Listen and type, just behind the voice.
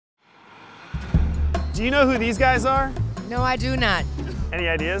Do you know who these guys are? No, I do not. Any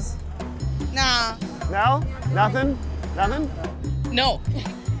ideas? Nah. No? Nothing? Nothing? No.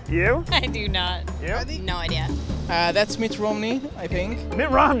 You? I do not. You? No idea. That's Mitt Romney, I think. Mitt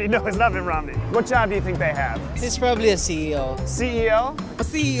Romney? No, it's not Mitt Romney. What job do you think they have? He's probably a CEO. CEO? A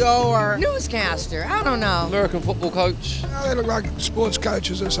CEO or Newscaster, I don't know. American football coach. They look like sports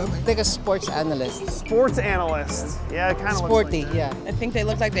coaches or something. like a sports analyst. Sports analyst. Yeah, it kind of Sporty, looks like yeah. I think they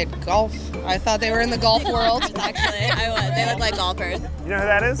look like they'd golf. I thought they were in the golf world. Actually, I would. They look like golfers. that. You know who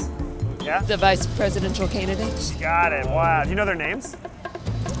that is? Yeah? The vice presidential candidate. Got it. Wow. Do you know their names?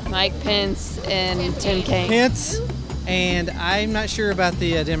 Mike Pence and Tim Kaine. Pence, and I'm not sure about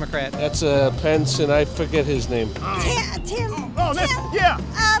the Democrat. That's Pence, and I forget his name. Tim. Oh, Tim. yeah.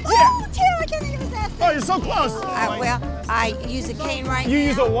 Oh, Tim, I can't think of his last name. Oh, you're so close. Well, I use a cane right now. You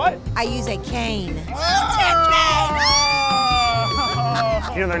use a what? I use a cane.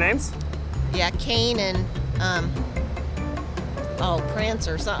 You know their names? Yeah, Kaine and Prince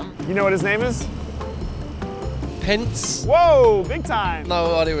or something. You know what his name is? Pence. Whoa, big time.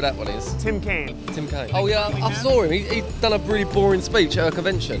 No idea who that one is. Tim Kaine. Tim Kaine. Oh yeah, I saw him. He done a really boring speech at a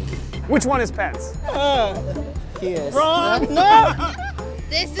convention. Which one is Pence? He is. Wrong. No.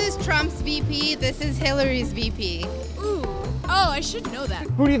 This is Trump's VP. This is Hillary's VP. Ooh. Oh, I should know that.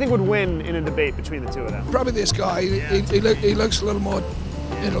 Who do you think would win in a debate between the two of them? Probably this guy. He looks a little more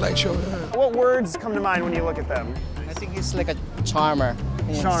intellectual. What words come to mind when you look at them? I think he's like a charmer.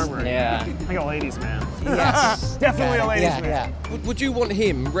 Charmer. Yeah. Like a ladies' man. Yes. Definitely a ladies' man. Yeah. Would you want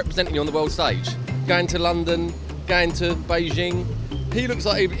him representing you on the world stage? Going to London, going to Beijing? He looks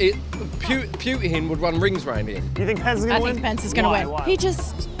like Putin would run rings around him. Do you think Pence is going to win? I think Pence is going to Why? win. Why? He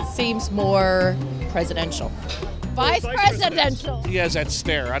just seems more presidential. Vice presidential. He has that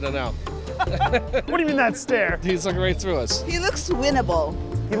stare, I don't know. What do you mean that stare? He's looking right through us. He looks winnable.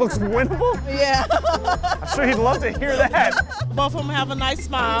 He looks winnable? Yeah. I'm sure he'd love to hear that. Both of them have a nice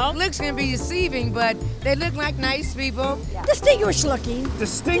smile. Looks gonna be deceiving, but they look like nice people. Distinguished looking.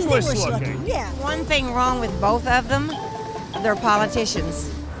 Distinguished looking. Yeah. One thing wrong with both of them, they're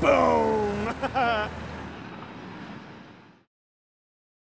politicians. Boom.